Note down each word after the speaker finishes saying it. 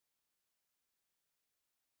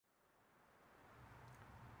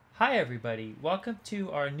Hi everybody, welcome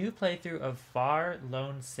to our new playthrough of Far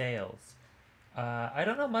Lone Sails. I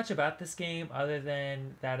don't know much about this game other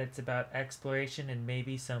than that it's about exploration and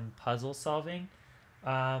maybe some puzzle solving.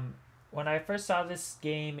 Um, when I first saw this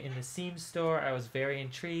game in the Steam store, I was very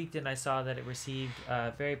intrigued and I saw that it received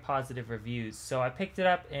very positive reviews. So I picked it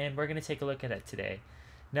up and we're going to take a look at it today.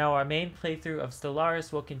 Now, our main playthrough of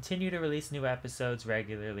Stellaris will continue to release new episodes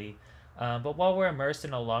regularly. But while we're immersed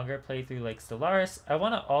in a longer playthrough like Stellaris, I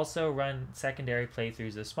want to also run secondary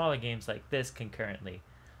playthroughs of smaller games like this concurrently.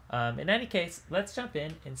 In any case, let's jump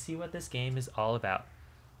in and see what this game is all about.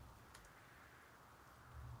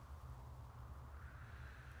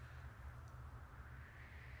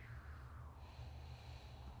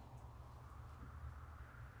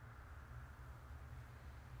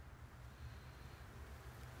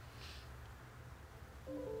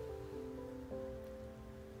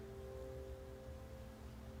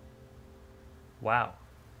 Wow.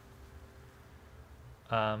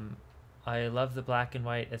 Um, I love the black and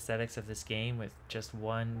white aesthetics of this game with just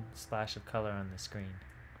one splash of color on the screen.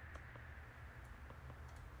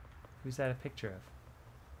 Who's that a picture of?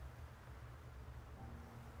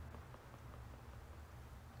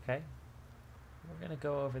 Okay, we're gonna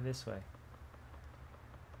go over this way.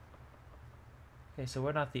 Okay, so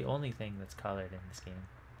we're not the only thing that's colored in this game.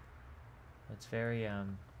 It's very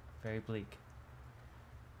bleak.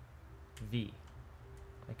 V.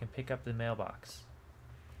 I can pick up the mailbox.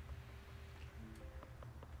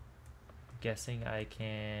 Guessing I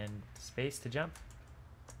can space to jump?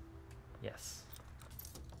 Yes.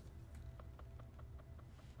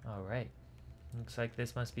 Alright. Looks like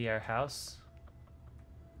this must be our house.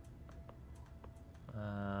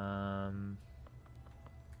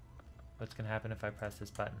 What's gonna happen if I press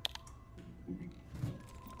this button?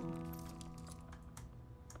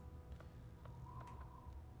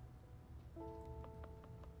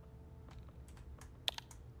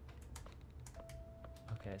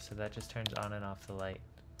 Okay, so that just turns on and off the light.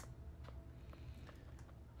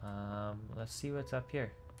 Let's see what's up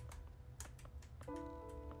here.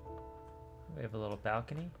 We have a little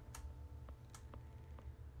balcony.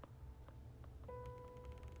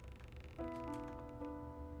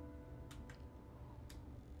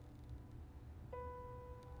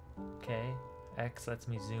 Okay, X lets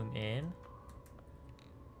me zoom in.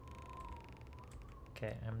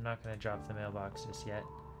 Okay, I'm not gonna drop the mailbox just yet.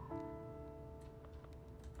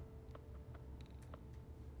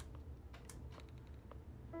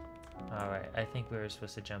 Alright, I think we were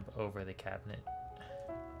supposed to jump over the cabinet.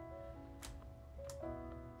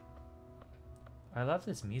 I love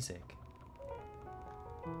this music.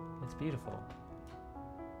 It's beautiful.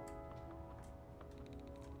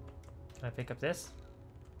 Can I pick up this?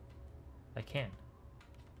 I can.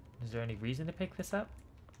 Is there any reason to pick this up?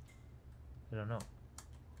 I don't know.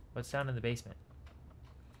 What's down in the basement?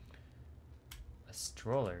 A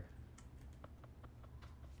stroller.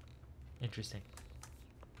 Interesting.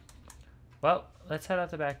 Well, let's head out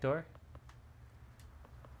the back door.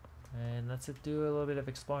 And let's do a little bit of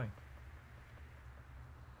exploring.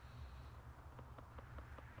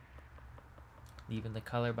 Leaving the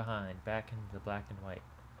color behind, back into the black and white.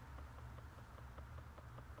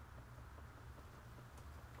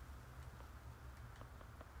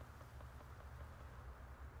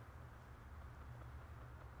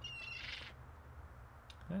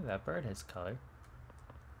 Oh, that bird has color.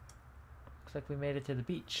 Looks like we made it to the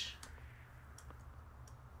beach.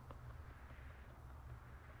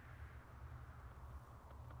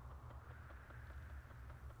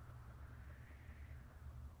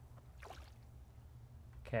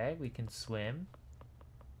 Okay, we can swim.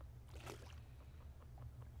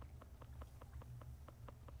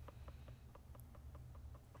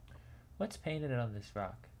 What's painted on this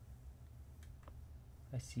rock?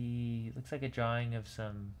 I see, looks like a drawing of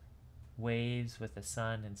some waves with the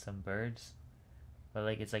sun and some birds. But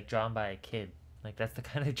like it's like drawn by a kid. Like that's the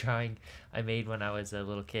kind of drawing I made when I was a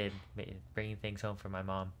little kid, bringing things home for my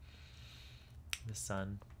mom. The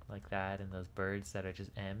sun like that and those birds that are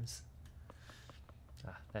just M's.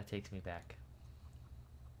 Ah, that takes me back.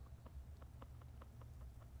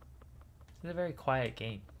 It's a very quiet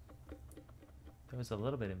game. There was a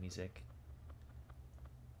little bit of music,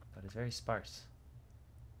 but it's very sparse.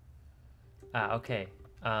 Ah, okay.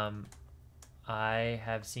 I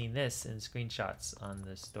have seen this in screenshots on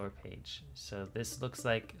the store page. So this looks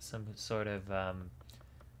like some sort of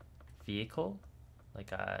vehicle,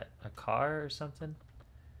 like a car or something.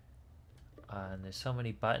 And there's so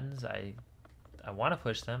many buttons. I want to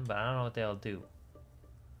push them, but I don't know what they'll do.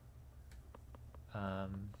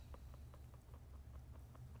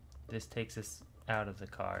 This takes us out of the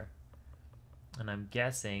car. And I'm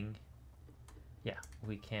guessing, yeah,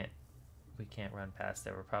 we can't run past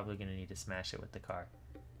there. We're probably gonna need to smash it with the car.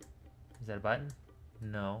 Is that a button?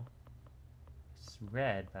 No. It's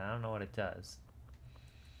red, but I don't know what it does.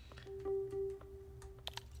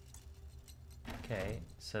 Okay,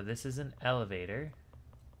 so this is an elevator.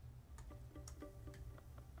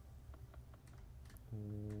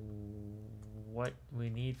 What we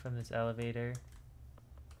need from this elevator?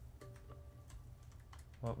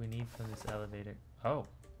 What we need from this elevator? Oh.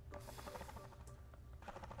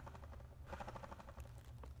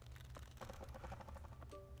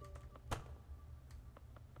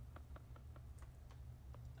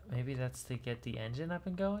 Maybe that's to get the engine up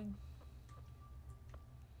and going?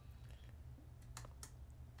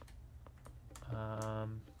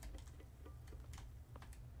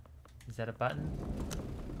 Is that a button?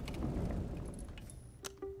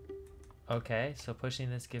 Okay, so pushing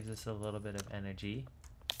this gives us a little bit of energy.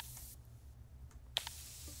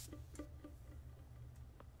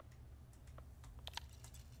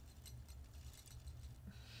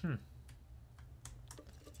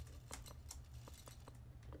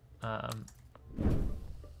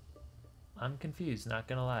 I'm confused, not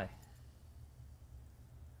gonna lie.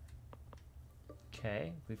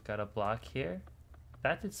 Okay, we've got a block here.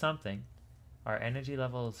 That did something. Our energy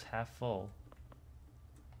level is half full.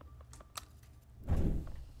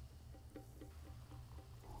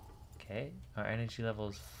 Okay, our energy level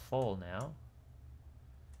is full now.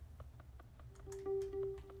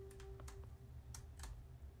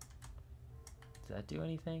 Does that do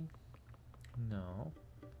anything? No.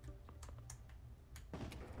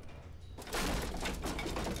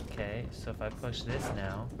 Okay, so if I push this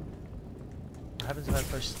now, what happens if I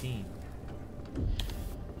push steam?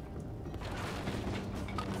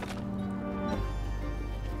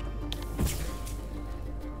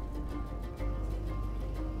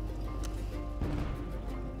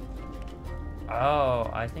 Oh,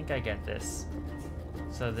 I think I get this.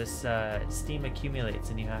 So this steam accumulates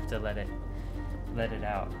and you have to let it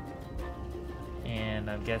out. And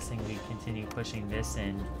I'm guessing we continue pushing this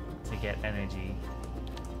in to get energy.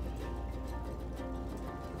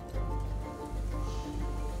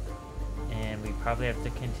 And we probably have to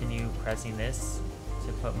continue pressing this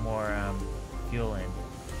to put more fuel in.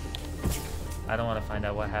 I don't want to find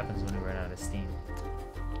out what happens when we run out of steam.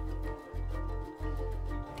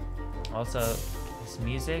 Also, this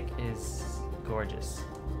music is gorgeous.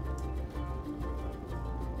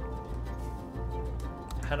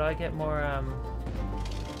 How do I get more,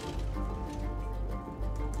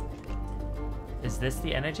 Is this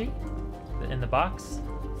the energy in the box?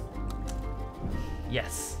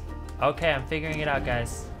 Yes. Okay, I'm figuring it out,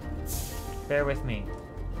 guys. Bear with me.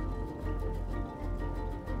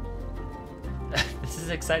 This is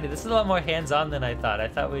exciting. This is a lot more hands-on than I thought. I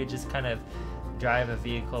thought we'd just kind of drive a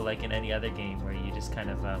vehicle like in any other game where you just kind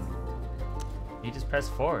of, you just press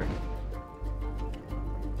forward.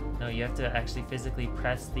 No, you have to actually physically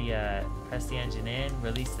press the engine in,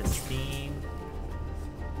 release the steam.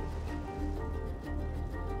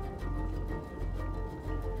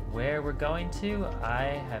 Where we're going to,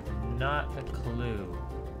 I have not a clue.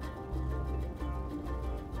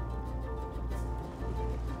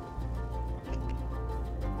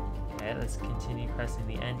 Okay, let's continue pressing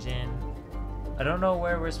the engine. I don't know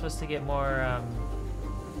where we're supposed to get more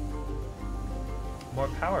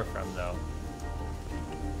power from, though.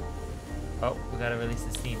 Oh, we gotta release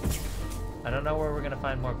the steam. I don't know where we're gonna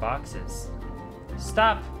find more boxes.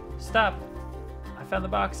 Stop! Stop! I found the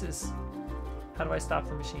boxes. How do I stop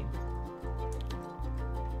the machine?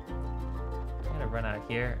 I'm gonna run out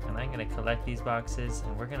here and I'm gonna collect these boxes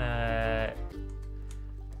and we're gonna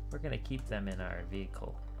keep them in our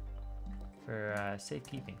vehicle for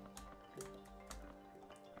safekeeping.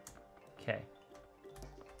 Okay.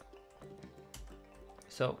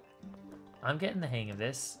 So I'm getting the hang of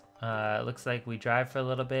this. It looks like we drive for a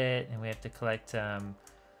little bit and we have to collect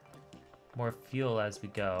more fuel as we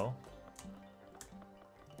go.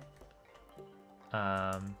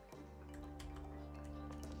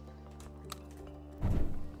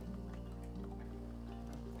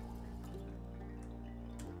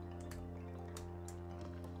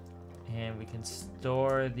 And we can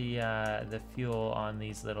store the fuel on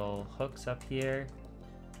these little hooks up here.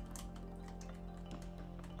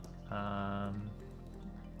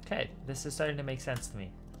 Okay, this is starting to make sense to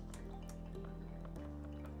me.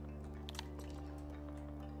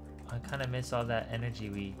 I kind of miss all that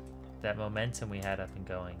energy that momentum we had up and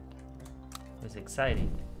going. It was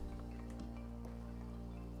exciting.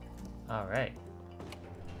 All right.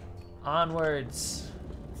 Onwards.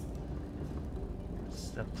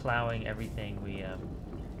 Just plowing everything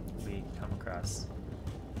we come across.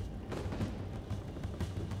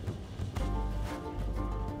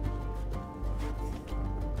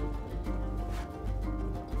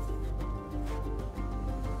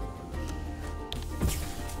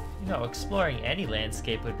 You know, exploring any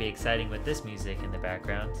landscape would be exciting with this music in the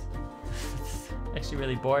background. It's actually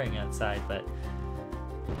really boring outside, but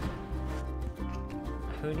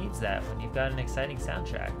who needs that when you've got an exciting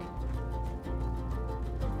soundtrack?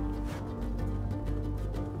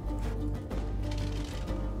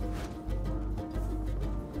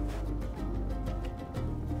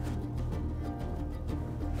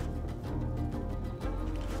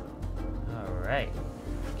 Alright,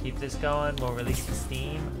 keep this going, we'll release the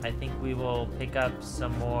steam. I think we will pick up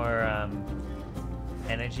some more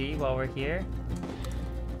energy while we're here.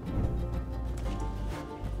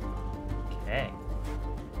 Okay.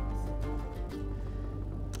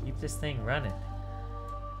 Keep this thing running.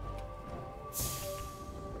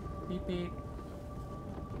 Beep beep.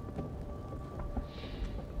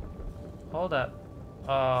 Hold up.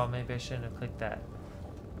 Oh, maybe I shouldn't have clicked that.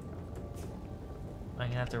 I'm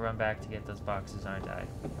gonna have to run back to get those boxes, aren't I?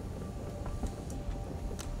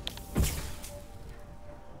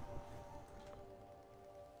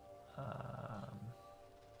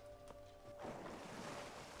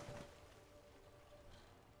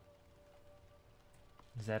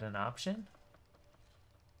 Is that an option?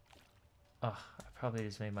 Oh, I probably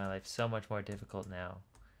just made my life so much more difficult now.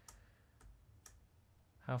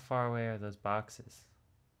 How far away are those boxes?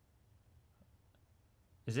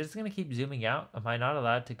 Is it just gonna keep zooming out? Am I not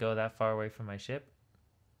allowed to go that far away from my ship?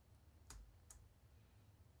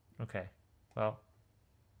 Okay, well,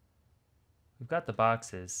 we've got the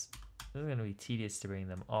boxes. This is gonna be tedious to bring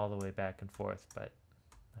them all the way back and forth, but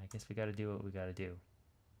I guess we gotta do what we gotta do.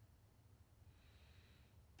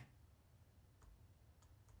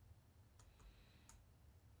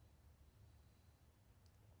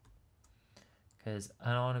 Because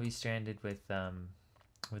I don't want to be stranded with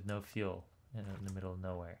no fuel in the middle of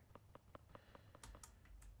nowhere.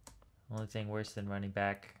 Only thing worse than running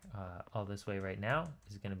back all this way right now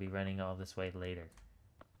is going to be running all this way later.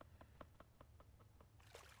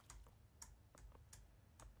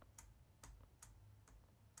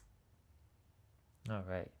 All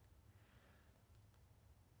right.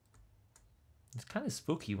 It's kind of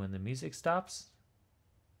spooky when the music stops.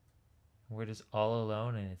 We're just all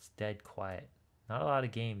alone and it's dead quiet. Not a lot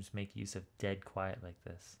of games make use of dead quiet like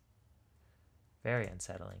this. Very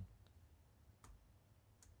unsettling.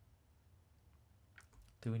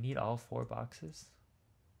 Do we need all 4 boxes?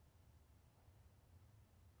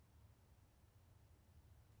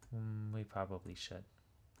 We probably should.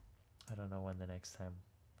 I don't know when the next time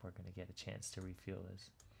we're going to get a chance to refuel is.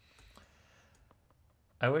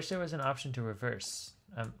 I wish there was an option to reverse.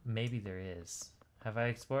 Maybe there is. Have I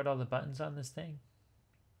explored all the buttons on this thing?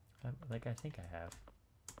 I think I have.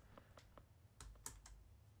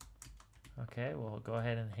 Okay, we'll go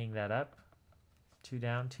ahead and hang that up. 2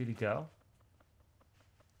 down, 2 to go.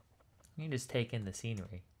 You can just take in the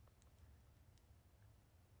scenery.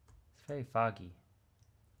 It's very foggy.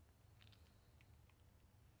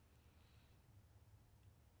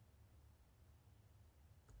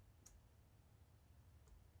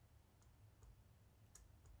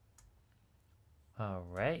 All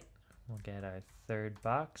right, we'll get our 3rd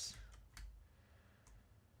box.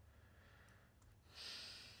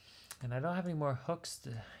 And I don't have any more hooks to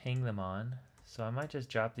hang them on, so I might just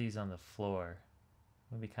drop these on the floor.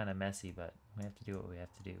 It'll be kind of messy, but we have to do what we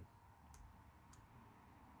have to do.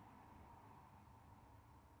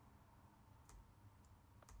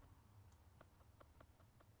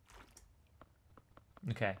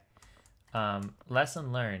 Okay.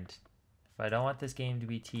 Lesson learned. If I don't want this game to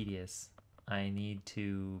be tedious, I need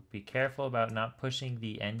to be careful about not pushing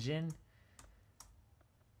the engine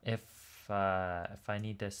if I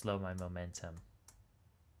need to slow my momentum.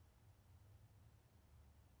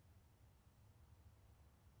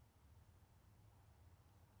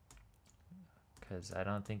 Because I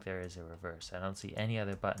don't think there is a reverse. I don't see any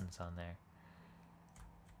other buttons on there.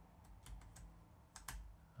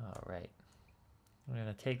 All right. We're going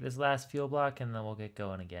to take this last fuel block and then we'll get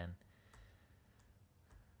going again.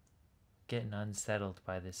 Getting unsettled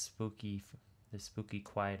by this spooky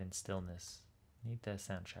quiet and stillness. Need the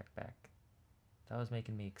soundtrack back. That was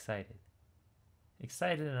making me excited.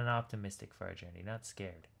 Excited and optimistic for our journey, not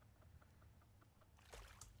scared.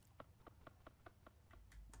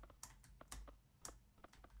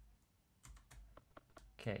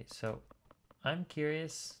 Okay, so I'm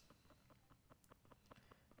curious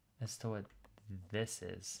as to what this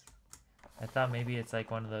is. I thought maybe it's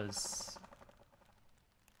like one of those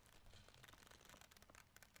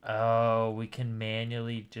Oh, we can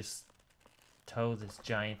manually just tow this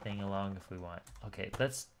giant thing along if we want. Okay,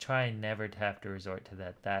 let's try never to have to resort to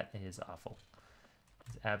that. That is awful.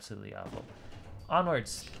 It's absolutely awful.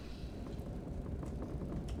 Onwards.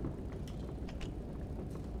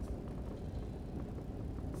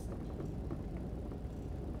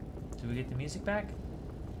 Do we get the music back?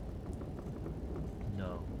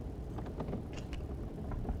 No.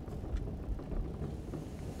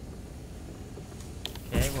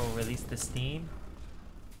 Okay, we'll release the steam.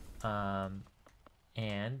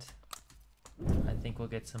 And I think we'll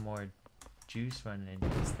get some more juice running into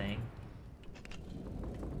this thing.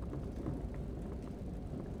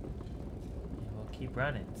 And we'll keep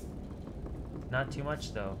running. Not too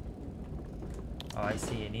much though. Oh, I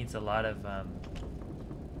see. It needs a lot of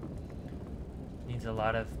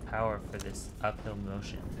power for this uphill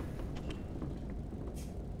motion.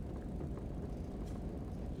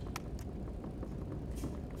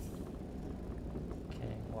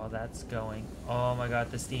 Okay, while that's going, oh my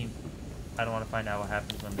god, the steam. I don't want to find out what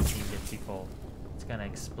happens when the steam gets too cold. It's gonna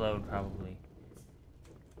explode probably.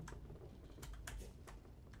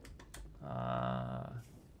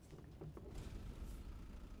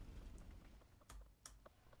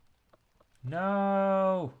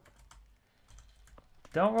 No!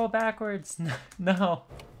 Don't roll backwards. No.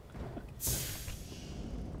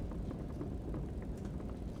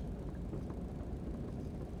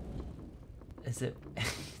 Is it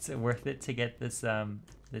is it worth it to get this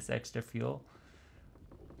this extra fuel?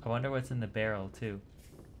 I wonder what's in the barrel too.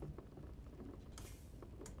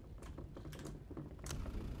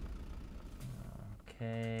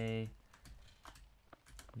 Okay.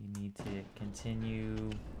 We need to continue.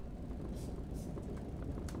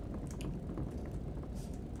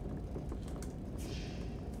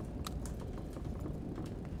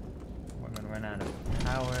 We're gonna run out of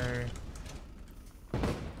power.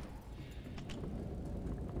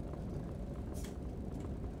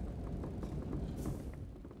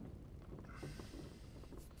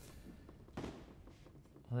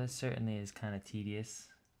 Well, this certainly is kind of tedious.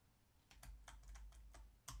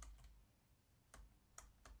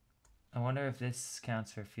 I wonder if this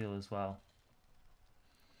counts for fuel as well.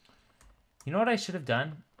 You know what I should have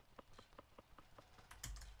done?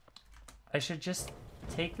 I should just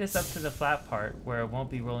take this up to the flat part where it won't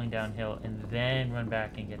be rolling downhill and then run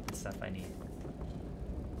back and get the stuff I need.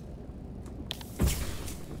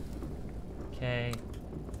 Okay.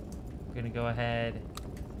 I'm gonna go ahead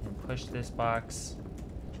and push this box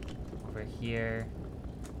over here.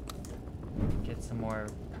 Get some more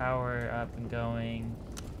power up and going.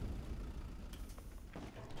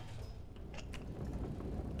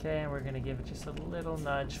 Okay, and we're gonna give it just a little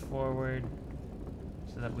nudge forward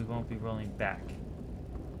so that we won't be rolling back.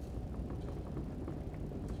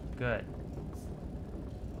 Good.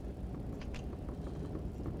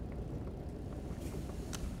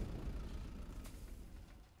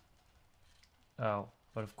 Oh,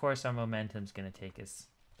 but of course our momentum's gonna take us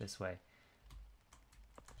this way.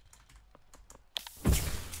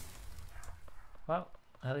 Well,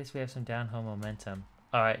 at least we have some downhill momentum.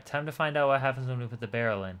 Alright, time to find out what happens when we put the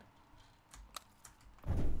barrel in.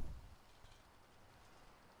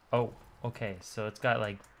 Oh, okay, so it's got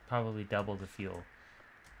like probably double the fuel.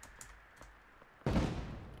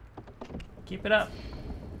 Keep it up.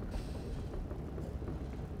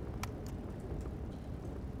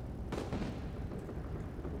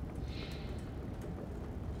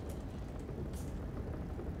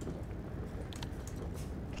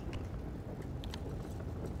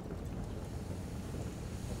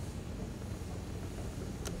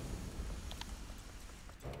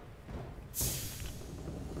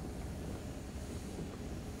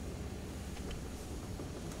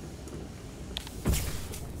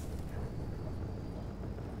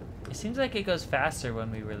 It seems like it goes faster when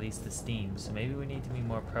we release the steam, so maybe we need to be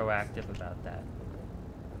more proactive about that.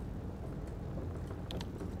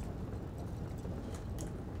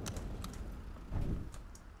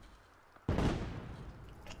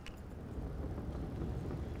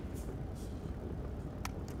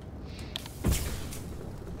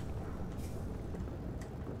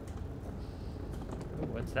 Ooh,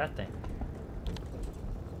 what's that thing?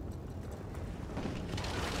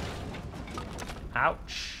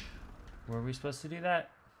 Ouch! Were we supposed to do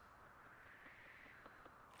that?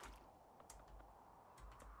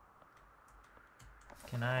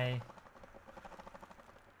 Can I?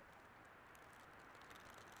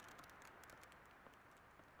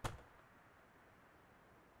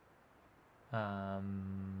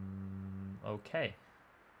 Okay.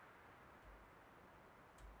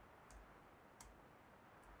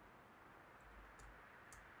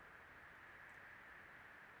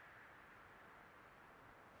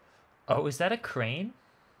 Oh, is that a crane?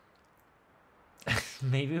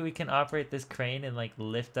 Maybe we can operate this crane and like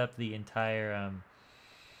lift up the entire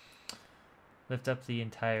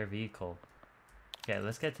vehicle. Okay,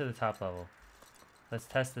 let's get to the top level. Let's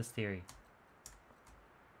test this theory.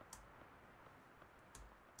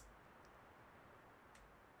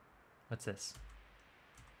 What's this?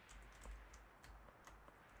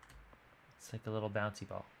 It's like a little bouncy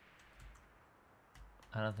ball.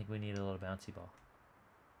 I don't think we need a little bouncy ball.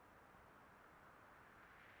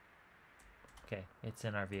 Okay, it's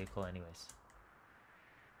in our vehicle anyways.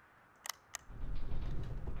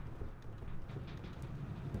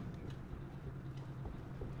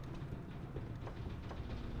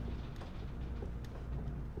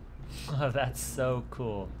 Oh, that's so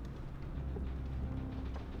cool.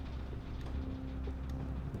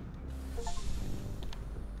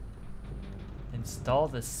 Install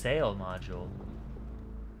the sail module.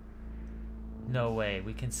 No way,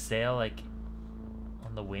 we can sail like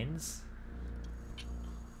on the winds?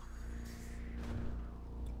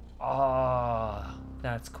 Oh,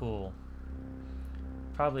 that's cool.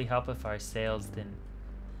 Probably help if our sails didn't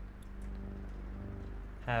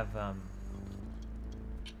have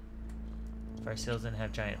if our sails didn't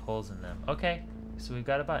have giant holes in them. Okay, so we've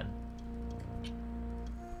got a button.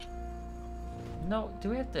 No, do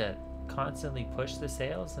we have to constantly push the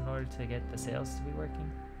sails in order to get the sails to be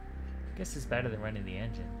working? I guess it's better than running the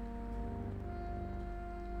engine.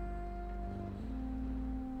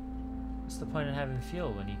 What's the point of having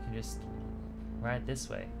fuel when you can just ride this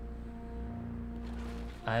way?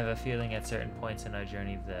 I have a feeling at certain points in our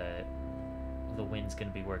journey the wind's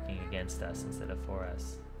gonna be working against us instead of for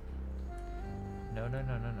us. No, no,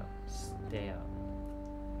 no, no, no. Stay out.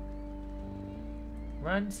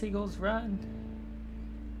 Run, seagulls, run!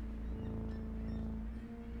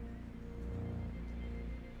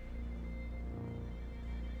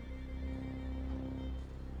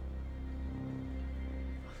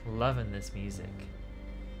 Loving this music.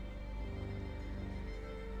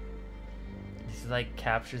 This like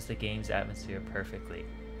captures the game's atmosphere perfectly.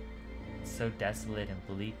 It's so desolate and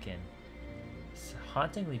bleak and it's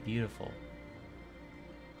hauntingly beautiful.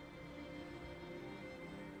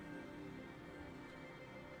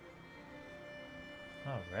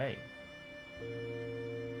 All right.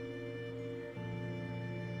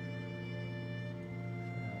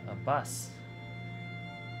 A bus.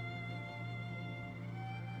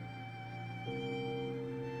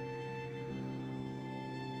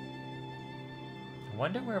 I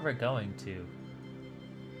wonder where we're going to.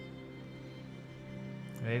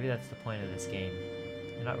 Maybe that's the point of this game.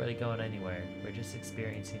 We're not really going anywhere. We're just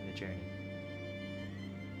experiencing the journey.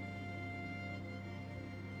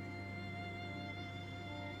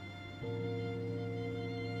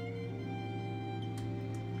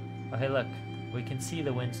 Oh, hey, look. We can see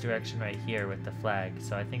the wind's direction right here with the flag,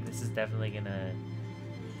 so I think this is definitely gonna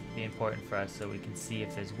be important for us so we can see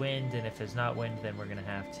if there's wind, and if there's not wind, then we're gonna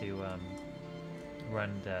have to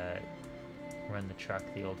run the truck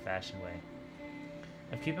the old-fashioned way.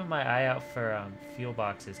 I'm keeping my eye out for fuel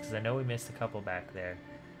boxes because I know we missed a couple back there.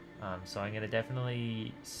 So I'm gonna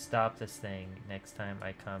definitely stop this thing next time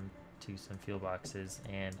I come to some fuel boxes,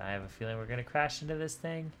 and I have a feeling we're gonna crash into this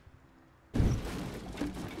thing. Does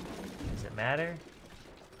it matter?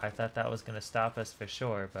 I thought that was gonna stop us for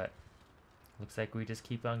sure, but looks like we just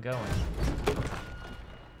keep on going.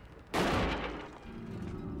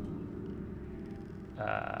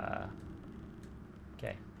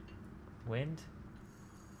 Okay. Wind.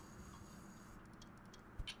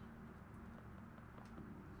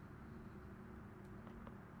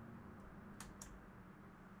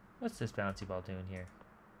 What's this bouncy ball doing here?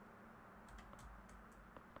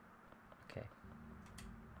 Okay.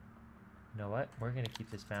 You know what? We're gonna keep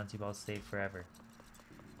this bouncy ball safe forever.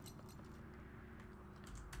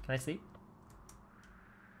 Can I sleep?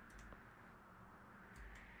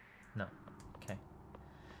 No. Okay.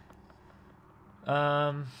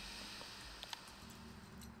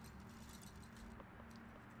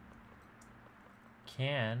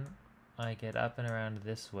 Can I get up and around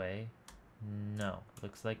this way? No.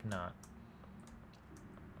 Looks like not.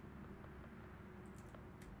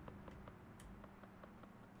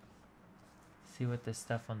 See what this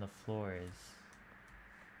stuff on the floor is.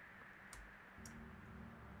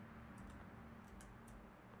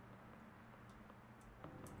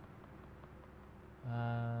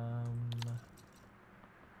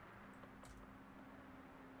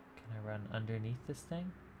 Can I run underneath this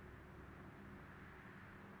thing?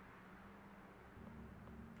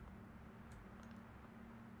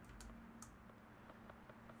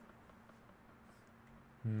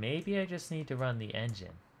 Maybe I just need to run the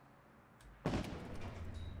engine.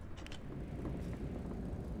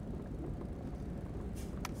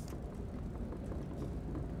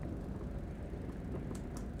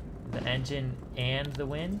 engine and the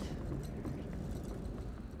wind.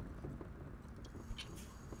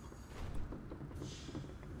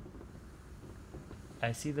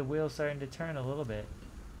 I see the wheel starting to turn a little bit.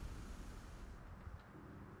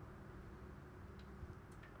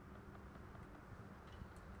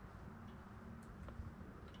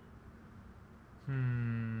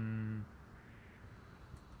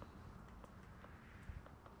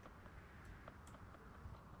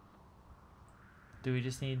 Do we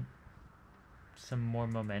just need some more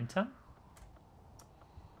momentum?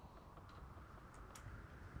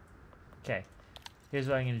 Okay, here's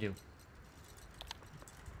what I'm gonna do.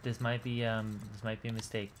 This might be a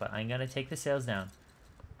mistake, but I'm gonna take the sails down.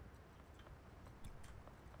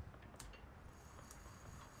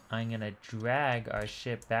 I'm gonna drag our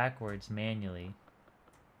ship backwards manually.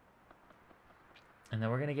 And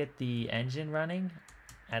then we're gonna get the engine running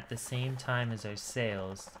at the same time as our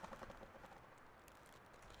sails.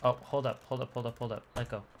 Oh, hold up. Let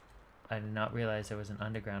go. I did not realize there was an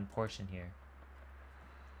underground portion here.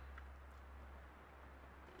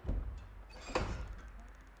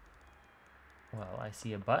 Well, I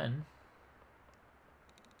see a button.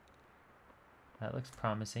 That looks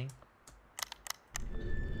promising.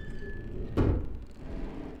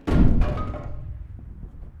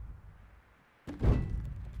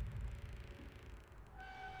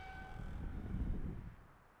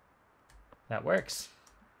 That works.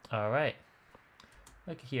 All right.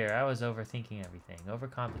 Look here, I was overthinking everything,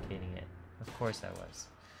 overcomplicating it. Of course I was.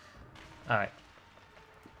 All right.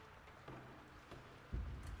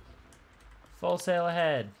 Full sail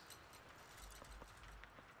ahead.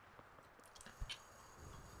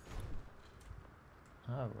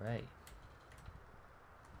 All right.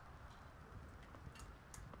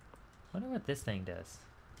 Wonder what this thing does.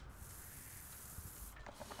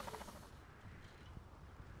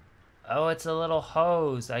 Oh, it's a little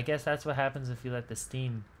hose. I guess that's what happens if you let the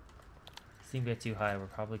steam get too high. We're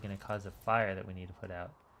probably going to cause a fire that we need to put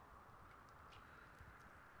out.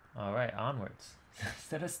 All right, onwards. Is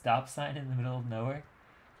that a stop sign in the middle of nowhere?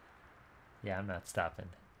 Yeah, I'm not stopping.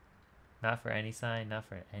 Not for any sign, not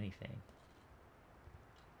for anything.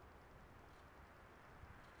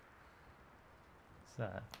 What's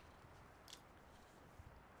that?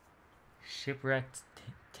 Shipwrecked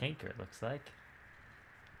tanker, looks like.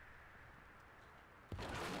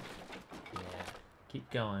 Yeah, keep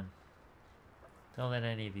going. Don't let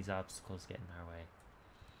any of these obstacles get in our way.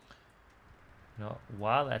 You know,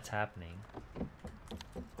 while that's happening,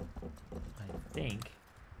 I think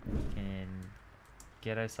we can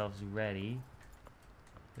get ourselves ready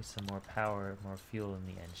with some more power, more fuel in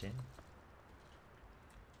the engine.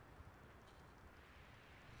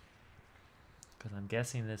 Because I'm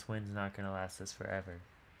guessing this wind's not going to last us forever.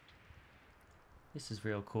 This is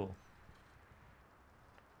real cool.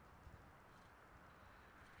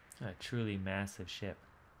 A truly massive ship.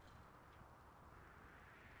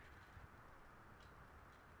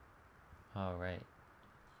 All right.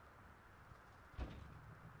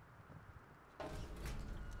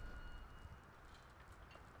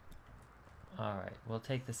 All right, we'll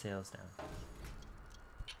take the sails down.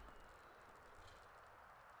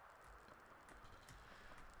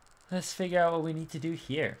 Let's figure out what we need to do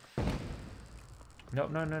here.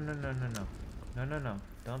 Nope, no.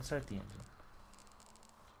 Don't start the engine.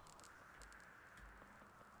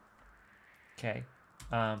 Okay.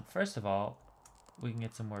 First of all, we can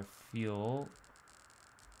get some more fuel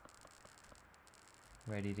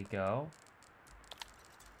ready to go.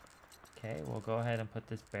 Okay, we'll go ahead and put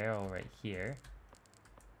this barrel right here.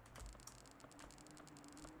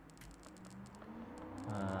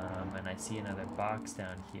 And I see another box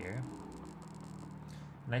down here.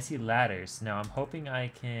 And I see ladders. Now I'm hoping I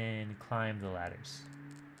can climb the ladders.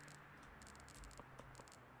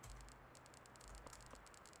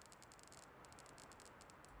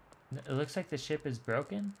 It looks like the ship is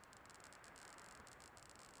broken.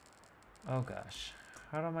 Oh gosh.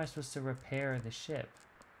 How am I supposed to repair the ship?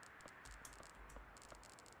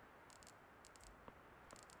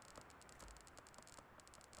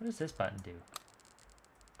 What does this button do?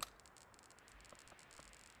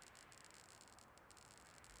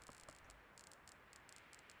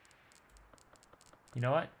 You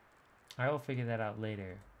know what? I will figure that out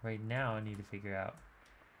later. Right now I need to figure out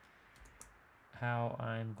how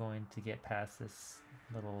I'm going to get past this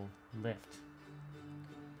little lift.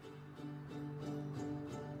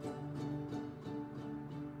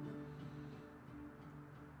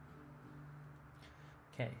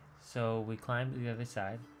 Okay, so we climb to the other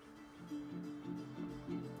side.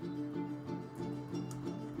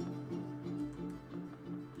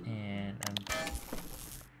 And I'm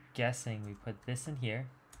guessing we put this in here.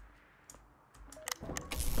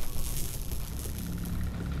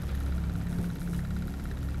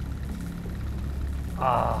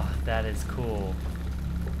 Ah, that is cool.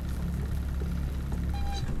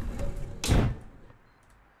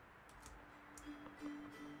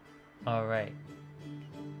 All right.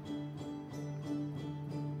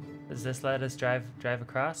 Does this let us drive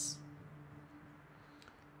across?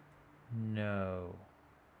 No.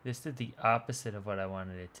 This did the opposite of what I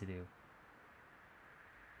wanted it to do.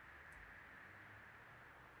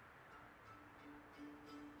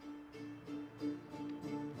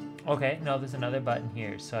 Okay, no, there's another button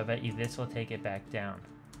here, so I bet you this will take it back down.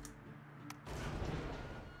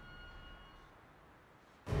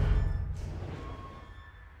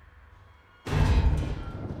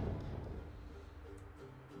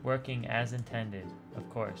 Working as intended, of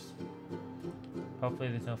course. Hopefully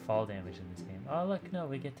there's no fall damage in this game. Oh look, no,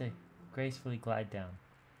 we get to gracefully glide down.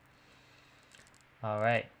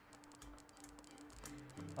 Alright.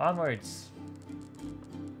 Onwards!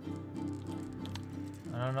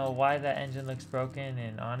 I don't know why that engine looks broken,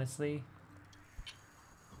 and honestly...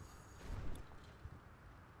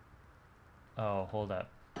 Oh, hold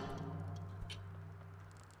up.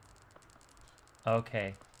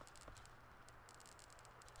 Okay.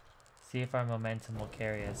 See if our momentum will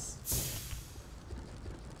carry us.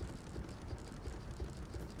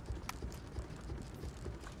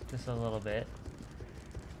 Just a little bit.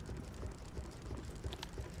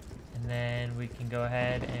 And then we can go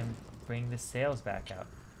ahead and bring the sails back out.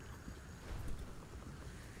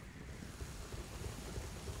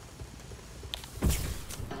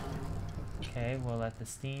 Okay, we'll let the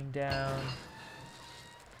steam down.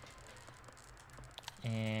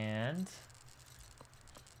 And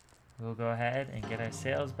we'll go ahead and get our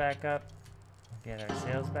sails back up. Get our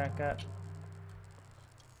sails back up.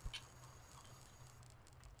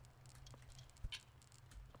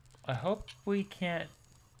 I hope we can't,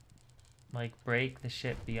 like, break the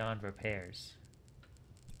ship beyond repairs.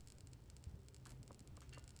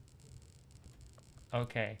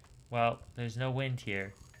 Okay, well, there's no wind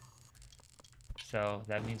here. So,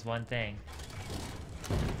 that means one thing.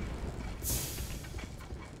 We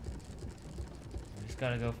just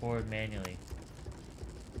gotta go forward manually.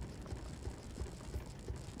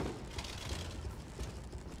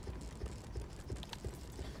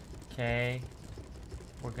 Okay.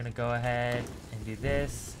 We're gonna go ahead and do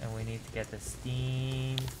this, and we need to get the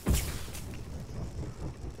steam.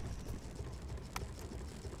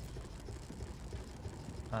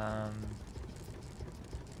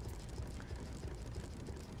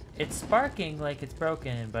 It's sparking like it's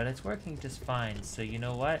broken, but it's working just fine. So you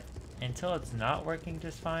know what? Until it's not working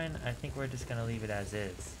just fine, I think we're just gonna leave it as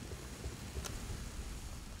is.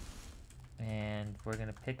 And we're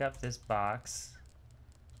gonna pick up this box.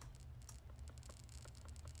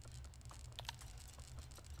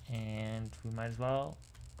 And we might as well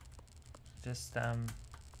just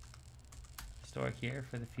store here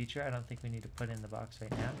for the future. I don't think we need to put in the box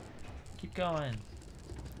right now. Keep going.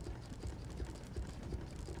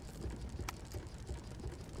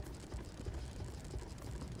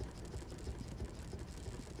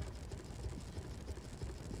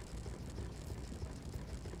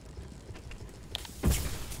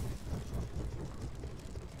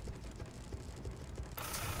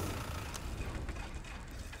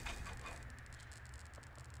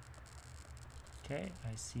 Okay,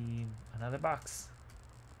 I see another box.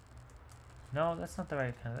 No, that's not the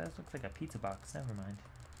right kind. That looks like a pizza box. Never mind.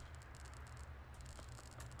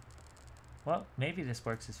 Well, maybe this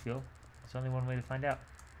works as fuel. There's only one way to find out.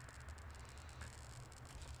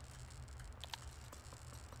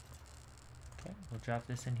 Okay, we'll drop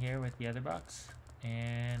this in here with the other box,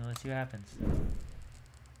 and let's see what happens.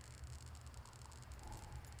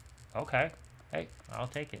 Okay. Hey, I'll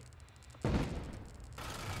take it.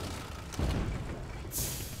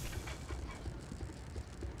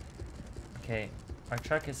 Okay, our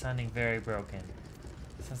truck is sounding very broken.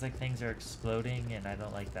 Sounds like things are exploding, and I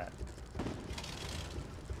don't like that.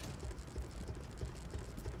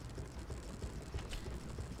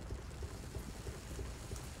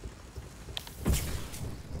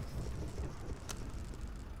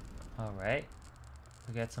 Alright,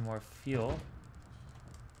 we got some more fuel.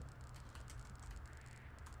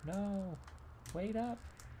 No, wait up,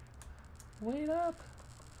 wait up.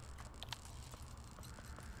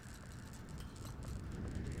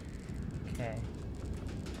 Okay.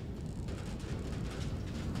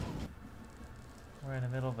 We're in the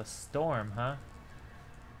middle of a storm, huh?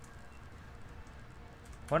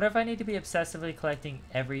 Wonder if I need to be obsessively collecting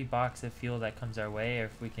every box of fuel that comes our way, or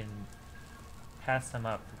if we can pass them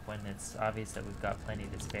up when it's obvious that we've got plenty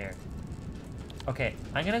to spare. Okay,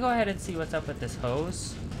 I'm gonna go ahead and see what's up with this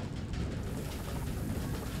hose.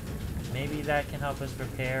 Maybe that can help us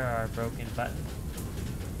repair our broken button.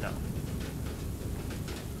 No.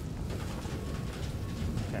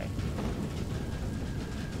 Okay.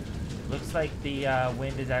 Looks like the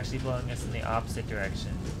wind is actually blowing us in the opposite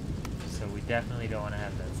direction. So we definitely don't want to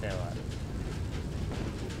have that sail out.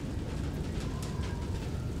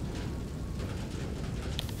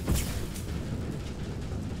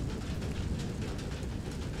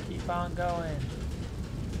 Keep on going.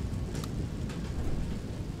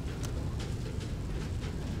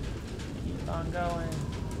 Keep on going.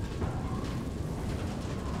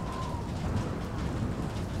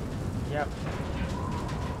 Yep.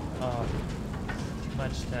 Oh, too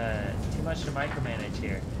much to micromanage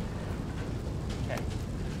here. Okay.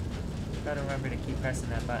 Gotta remember to keep pressing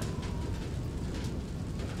that button.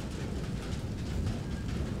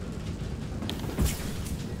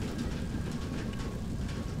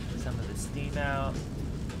 Some of the steam out.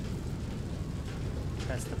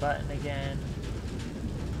 Press the button again.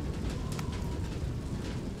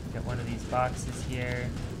 Get one of these boxes here.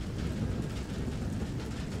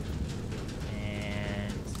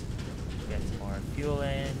 And get some more fuel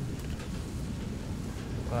in.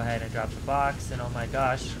 Go ahead and drop the box, and oh my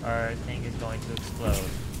gosh, our thing is going to explode.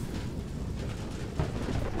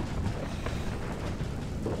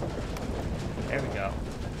 There we go.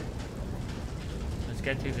 Let's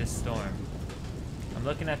get through this storm. I'm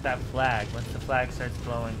looking at that flag. Once the flag starts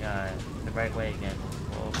blowing the right way again,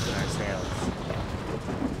 we'll open our sails.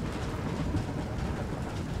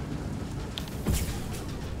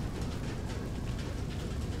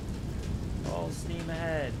 Full steam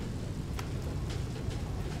ahead.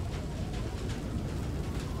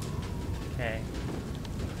 Okay.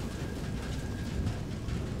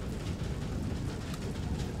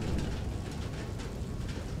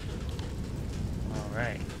 All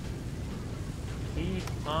right. Keep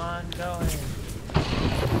on going.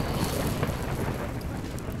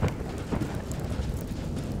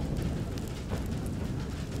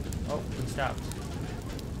 Oh, we stopped.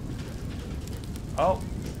 Oh.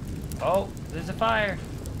 Oh, there's a fire.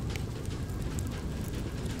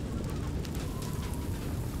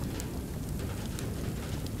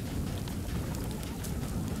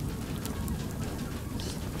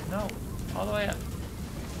 No, all the way up.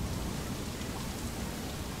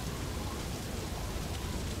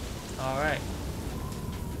 All right.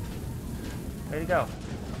 Way to go.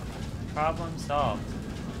 Problem solved.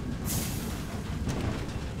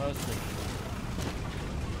 Mostly.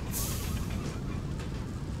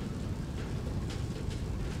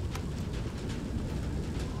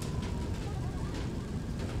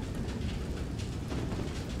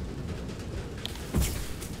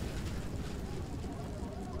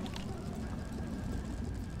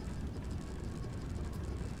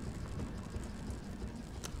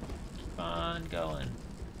 On going.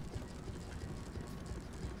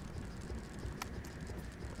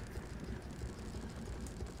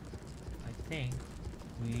 I think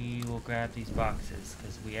we will grab these boxes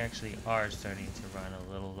because we actually are starting to run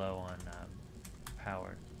a little low on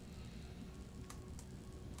power.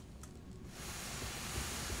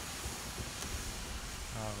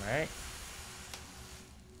 All right.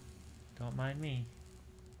 Don't mind me.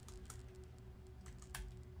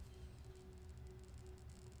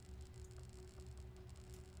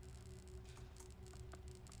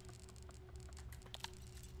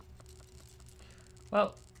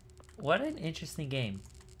 Well, what an interesting game.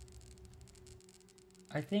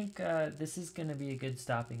 I think this is going to be a good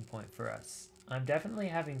stopping point for us. I'm definitely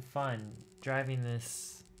having fun driving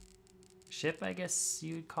this ship, I guess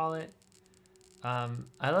you would call it. I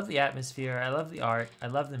love the atmosphere, I love the art, I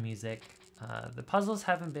love the music. The puzzles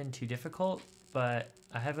haven't been too difficult, but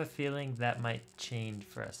I have a feeling that might change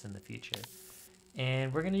for us in the future.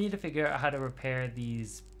 And we're going to need to figure out how to repair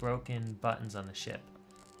these broken buttons on the ship.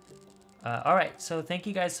 Alright, so thank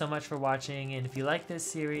you guys so much for watching, and if you like this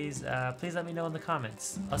series, please let me know in the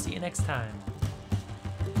comments. I'll see you next time.